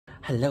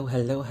Hello,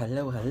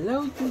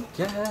 you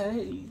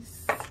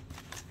guys.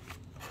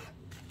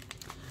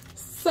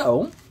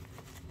 So,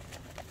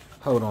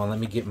 hold on, let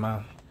me get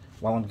while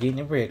I'm getting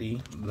it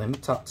ready, let me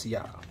talk to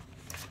y'all.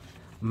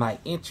 My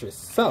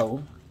interest.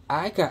 So,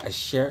 I got a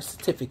share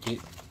certificate.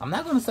 I'm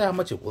not going to say how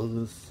much it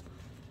was,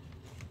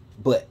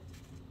 but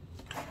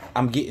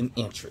I'm getting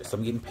interest.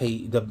 I'm getting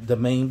paid. The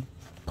main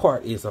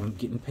part is I'm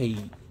getting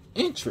paid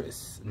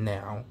interest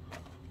now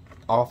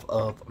off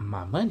of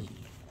my money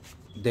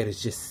that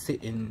is just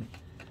sitting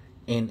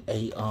in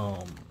a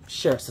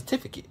share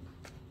certificate.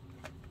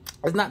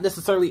 It's not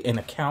necessarily an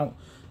account.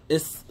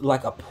 It's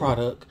like a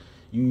product.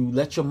 You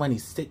let your money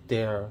sit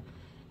there,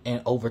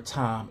 and over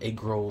time it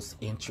grows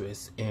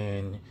interest,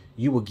 and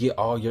you will get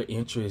all your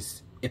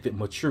interest if it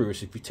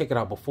matures. If you take it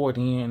out before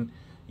then,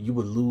 you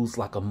would lose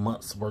like a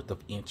month's worth of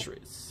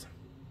interest,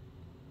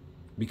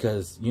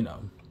 because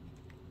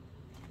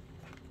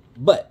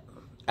but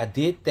I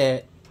did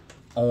that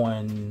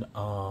on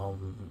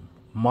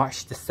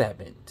March the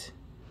 7th,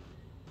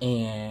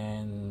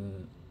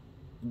 and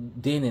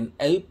then in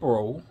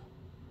April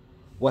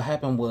what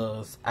happened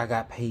was I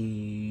got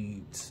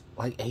paid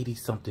like 80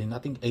 something, I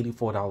think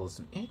 $84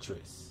 in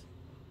interest.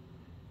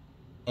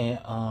 And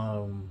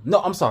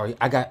no, I'm sorry,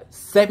 I got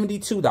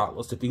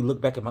 $72. If you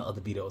look back at my other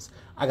videos,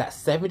 I got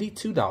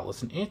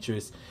 $72 in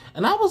interest.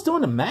 And I was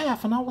doing the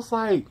math, and I was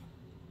like,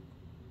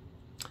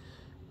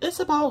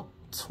 it's about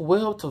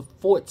 $12 to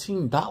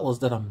 $14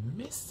 that I'm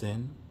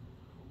missing.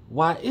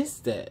 Why is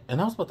that? And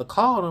I was about to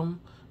call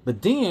them,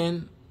 but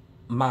then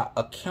my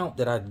account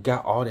that I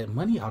got all that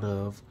money out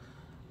of,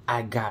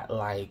 I got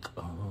like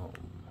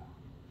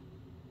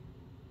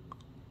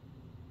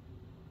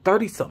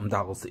 $30-something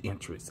of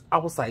interest. I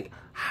was like,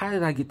 how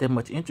did I get that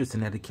much interest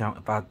in that account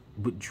if I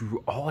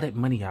withdrew all that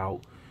money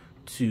out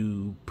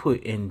to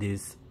put in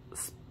this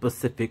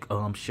specific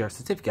share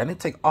certificate? I didn't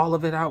take all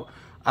of it out.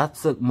 I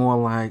took more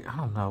like, I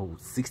don't know,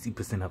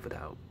 60% of it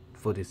out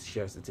for this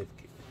share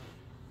certificate.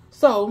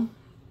 So,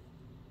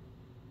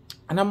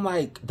 and I'm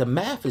like, the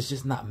math is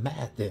just not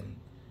mathing.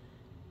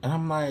 And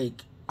I'm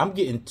like, I'm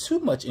getting too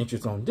much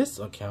interest on this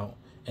account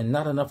and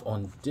not enough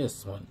on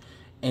this one.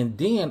 And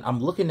then I'm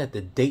looking at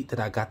the date that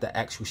I got the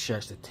actual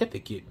share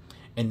certificate,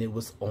 and it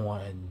was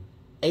on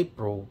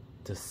April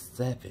the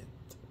 7th.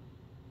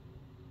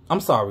 I'm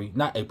sorry,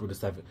 not April the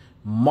 7th,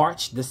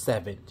 March the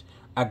 7th.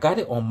 I got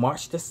it on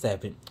March the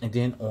 7th, and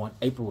then on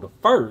April the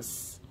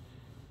 1st,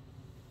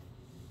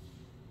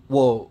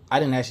 well, I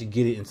didn't actually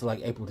get it until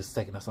like April the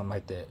 2nd or something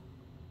like that.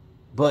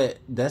 But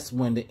that's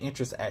when the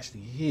interest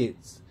actually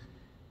hits.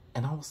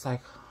 And I was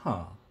like,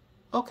 huh,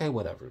 okay,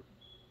 whatever.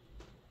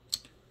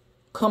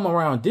 Come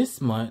around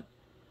this month,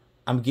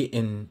 I'm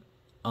getting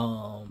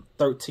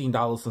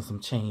 $13 and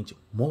some change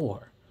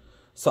more.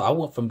 So I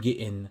went from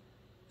getting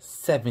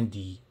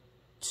 $72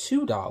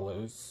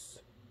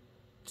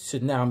 to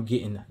now I'm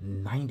getting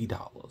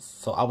 $90.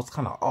 So I was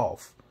kind of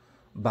off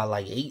by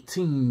like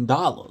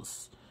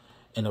 $18.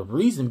 And the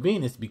reason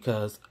being is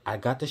because I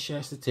got the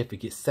share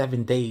certificate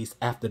 7 days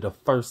after the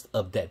 1st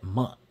of that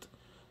month.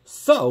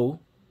 So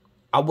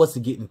I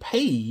wasn't getting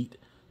paid.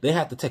 They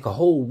had to take a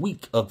whole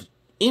week of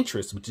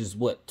interest, which is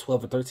what,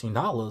 $12 or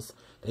 $13.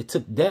 They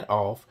took that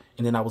off,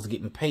 and then I was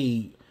getting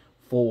paid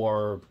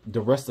for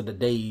the rest of the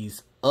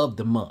days of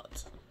the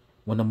month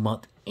when the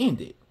month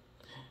ended.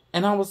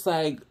 And I was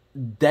like,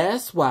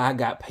 that's why I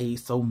got paid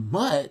so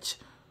much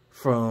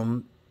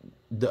from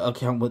the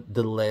account with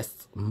the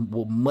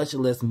much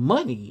less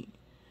money.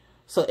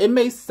 So it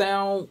may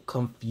sound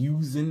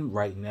confusing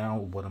right now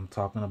what I'm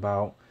talking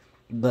about,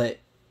 but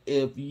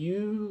if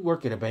you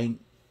work at a bank,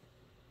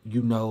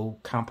 you know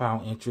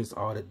compound interest,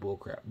 all that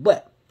bullcrap.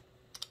 But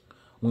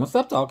I'm gonna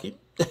stop talking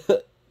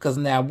because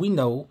now we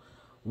know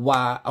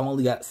why I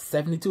only got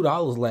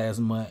 $72 last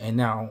month, and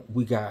now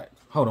we got,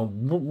 hold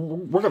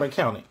on, we're gonna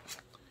count it: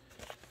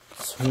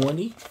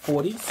 20,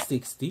 40,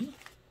 60,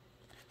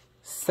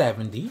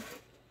 70,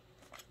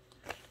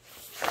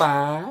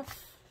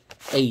 5,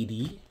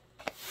 80,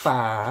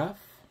 5,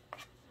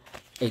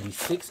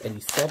 86,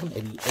 87,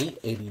 88,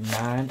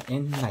 89,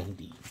 and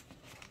 90.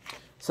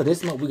 So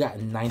this month we got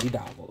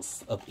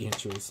 $90 of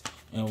interest,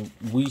 and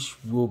we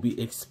will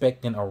be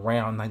expecting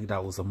around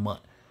 $90 a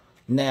month.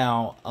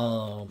 Now,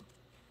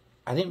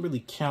 I didn't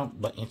really count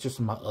my interest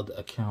in my other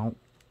account,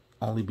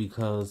 only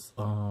because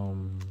I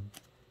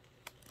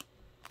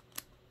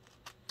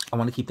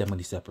want to keep that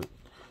money separate.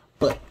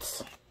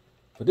 But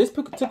for this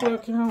particular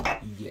account,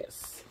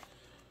 yes.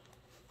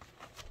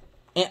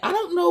 And I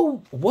don't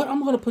know what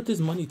I'm going to put this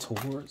money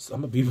towards.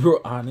 I'm going to be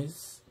real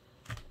honest.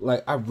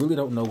 Like, I really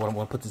don't know what I'm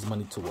going to put this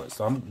money towards.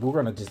 So we're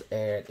going to just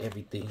add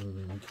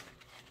everything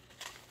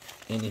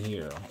in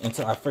here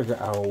until I figure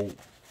out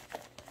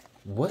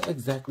what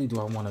exactly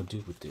do I want to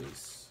do with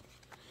this.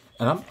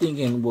 And I'm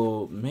thinking,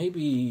 well,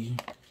 maybe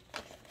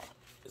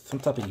some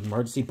type of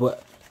emergency.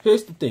 But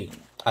here's the thing.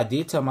 I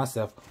did tell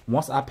myself,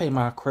 once I pay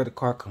my credit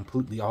card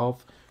completely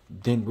off,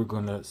 then we're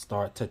going to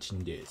start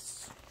touching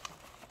this.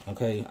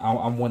 Okay,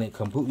 I want it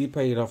completely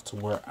paid off to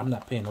where I'm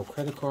not paying no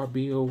credit card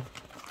bill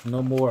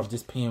no more. I'm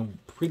just paying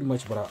pretty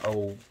much what I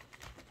owe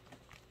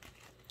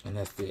And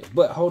that's it.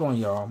 But hold on,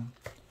 y'all.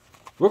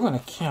 We're going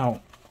to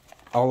count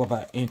all of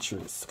our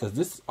interest,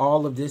 because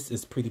all of this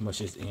is pretty much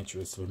just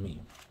interest for me.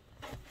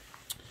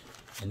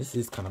 And this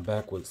is kind of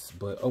backwards,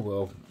 but oh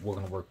well, we're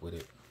going to work with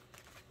it.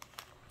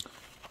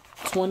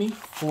 20,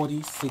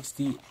 40,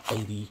 60,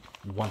 80,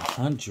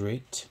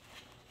 100,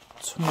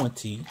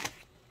 20,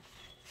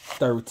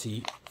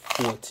 30,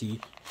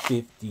 40,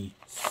 50,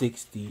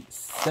 60,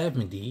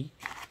 70,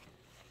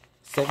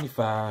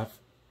 75,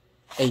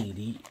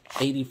 80,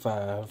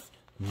 85,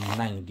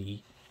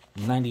 90,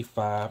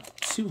 95,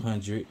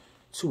 200,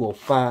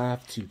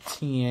 205,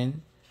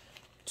 210,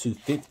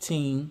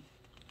 215,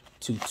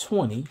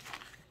 220,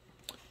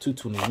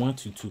 221,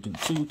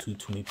 222,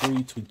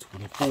 223,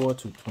 224,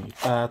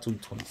 225,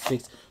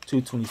 226,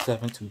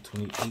 227,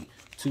 228,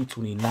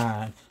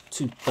 229,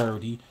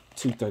 230,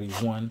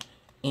 231,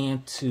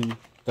 and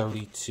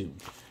 232.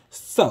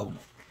 So,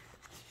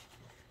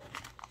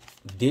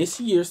 this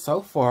year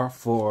so far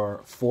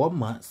for 4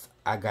 months,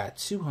 I got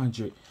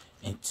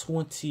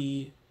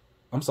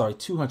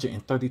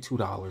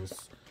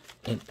 $232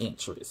 in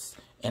interest.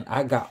 And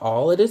I got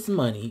all of this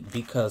money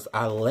because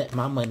I let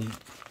my money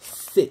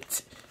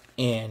sit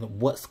in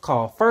what's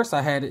called, first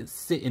I had it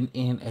sitting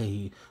in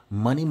a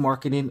money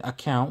marketing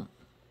account.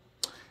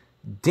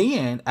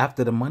 Then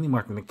after the money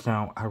marketing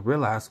account, I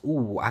realized,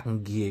 ooh, I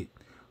can get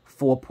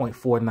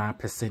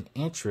 4.49%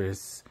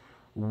 interest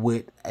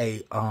with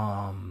a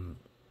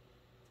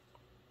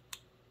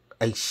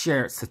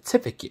shared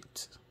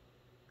certificate.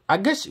 I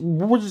guess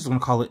we're just going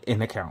to call it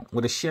an account,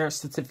 with a shared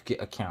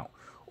certificate account,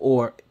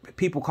 or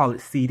people call it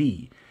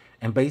CD.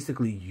 And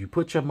basically you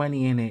put your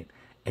money in it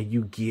and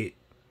you get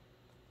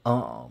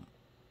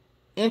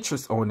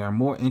interest on there,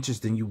 more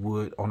interest than you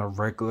would on a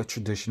regular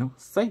traditional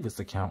savings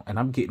account. And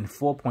I'm getting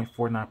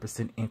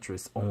 4.49%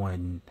 interest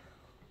on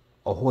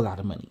a whole lot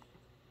of money.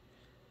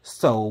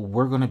 So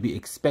we're going to be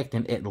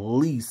expecting at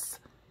least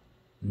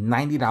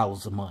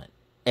 $90 a month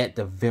at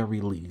the very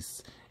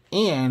least.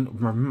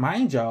 And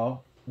remind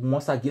y'all,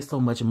 once I get so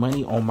much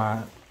money on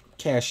my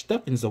cash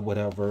stuffings or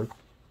whatever,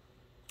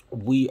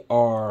 we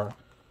are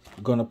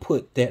going to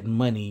put that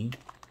money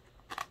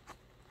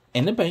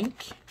in the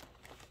bank.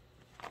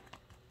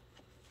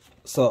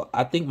 So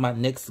I think my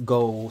next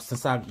goal,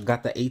 since I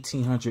got the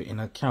 $1,800 in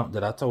account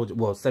that I told you,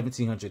 well,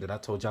 $1,700 that I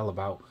told y'all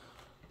about,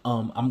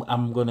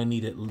 I'm gonna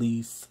need at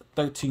least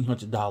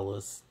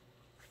 $1,300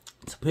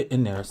 to put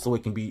in there so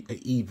it can be an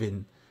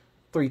even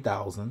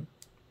 $3,000.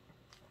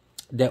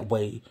 That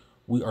way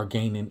we are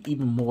gaining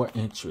even more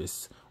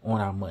interest on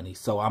our money.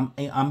 So I'm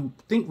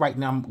right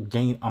now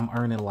I'm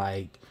earning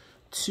like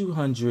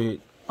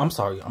 200. I'm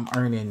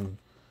earning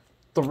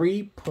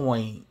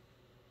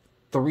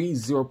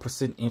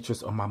 3.30%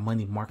 interest on my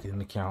money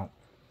marketing account.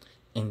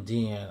 And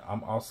then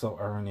I'm also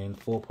earning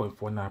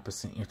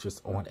 4.49% interest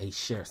on a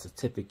share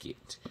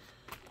certificate.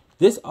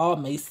 This all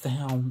may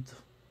sound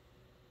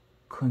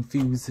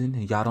confusing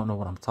and y'all don't know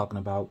what I'm talking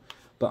about,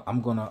 but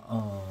I'm gonna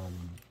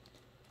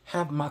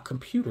have my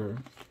computer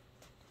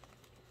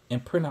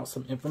and print out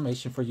some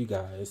information for you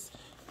guys.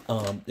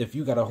 If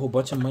you got a whole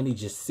bunch of money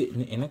just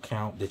sitting in an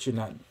account that you're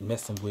not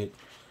messing with,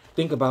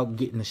 think about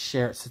getting a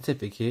shared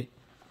certificate.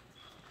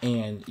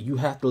 And you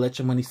have to let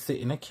your money sit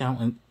in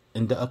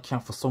the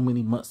account for so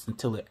many months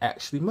until it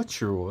actually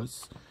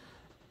matures.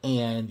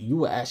 And you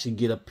will actually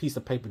get a piece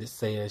of paper that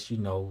says, you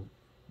know,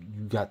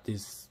 you got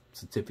this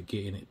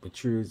certificate and it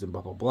matures and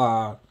blah, blah,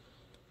 blah.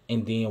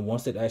 And then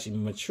once it actually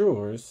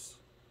matures,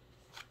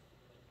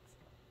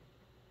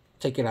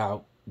 take it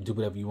out, do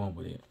whatever you want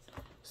with it.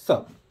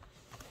 So,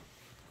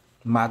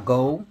 my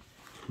goal,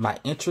 my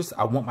interest,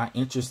 I want my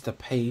interest to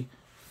pay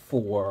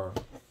for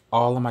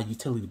all of my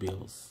utility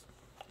bills.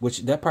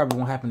 Which that probably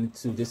won't happen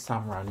until this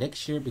time around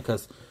next year,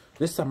 because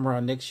this time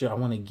around next year, I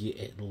want to get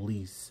at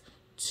least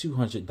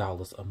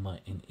 $200 a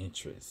month in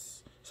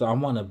interest. So I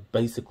want to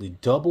basically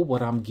double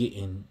what I'm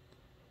getting.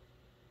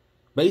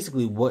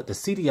 Basically, what the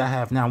CD I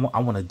have now,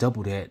 I want to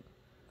double that,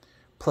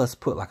 plus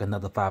put like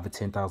another $5,000 or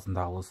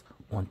 $10,000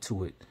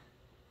 onto it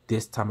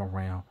this time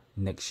around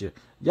next year.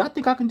 Y'all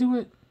think I can do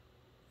it?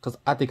 Because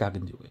I think I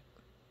can do it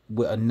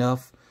with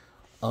enough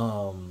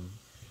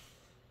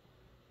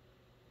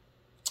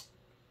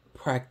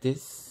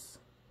practice,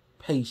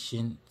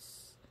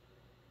 patience.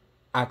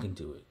 I can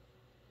do it.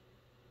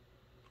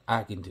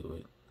 I can do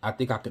it. I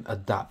think I can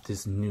adopt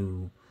this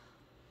new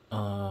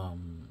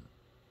I'm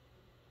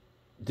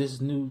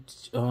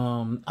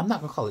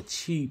not gonna call it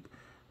cheap,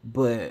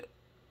 but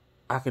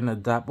I can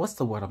adopt, what's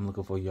the word I'm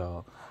looking for,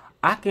 y'all?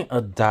 I can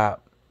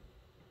adopt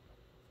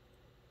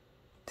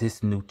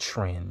this new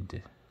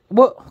trend.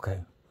 Well, okay,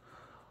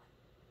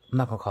 I'm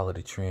not gonna call it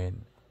a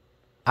trend.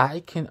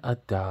 I can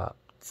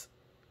adopt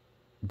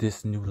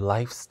this new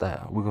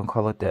lifestyle. We're gonna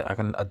call it that. I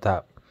can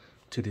adapt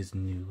to this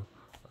new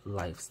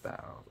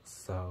lifestyle.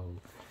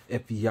 So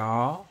if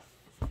y'all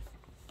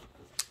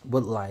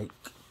would like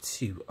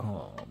to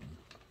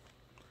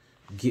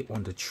get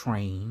on the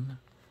train,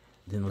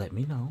 then let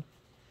me know.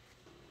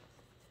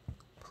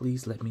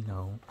 Please let me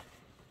know,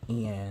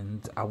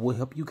 and I will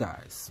help you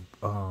guys.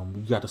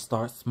 You got to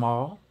start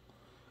small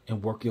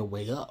and work your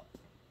way up.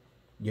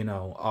 You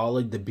know, all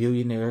of the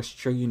billionaires,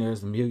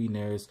 trillionaires, and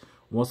millionaires,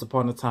 once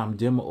upon a time,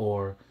 them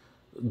or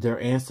their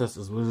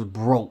ancestors was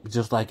broke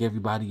just like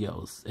everybody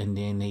else. And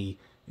then they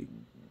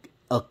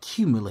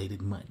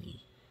accumulated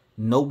money.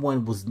 No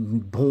one was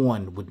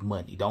born with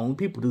money. The only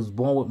people that's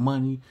born with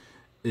money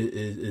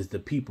is the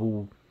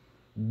people,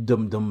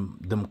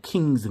 them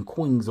kings and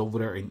queens over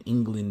there in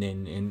England.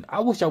 And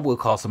I wish I would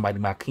call somebody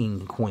my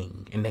king and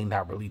queen, and they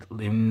not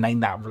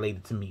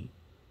related to me.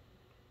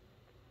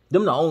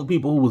 Them the only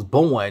people who was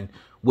born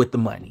with the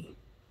money.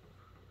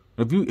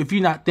 If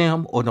you're not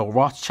them or no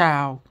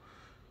Rothschild,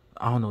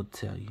 I don't know what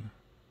to tell you.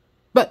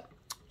 But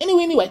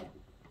anyway,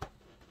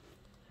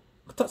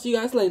 I'll talk to you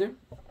guys later.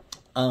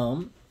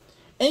 And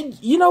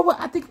you know what?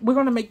 I think we're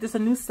gonna make this a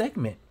new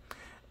segment.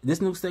 This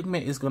new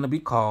segment is gonna be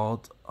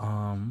called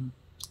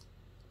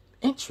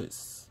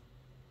interest.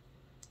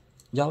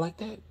 Y'all like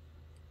that?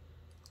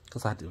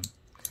 Cause I do.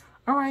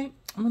 All right,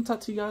 I'm gonna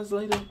talk to you guys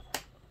later.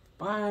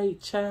 Bye.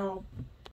 Ciao.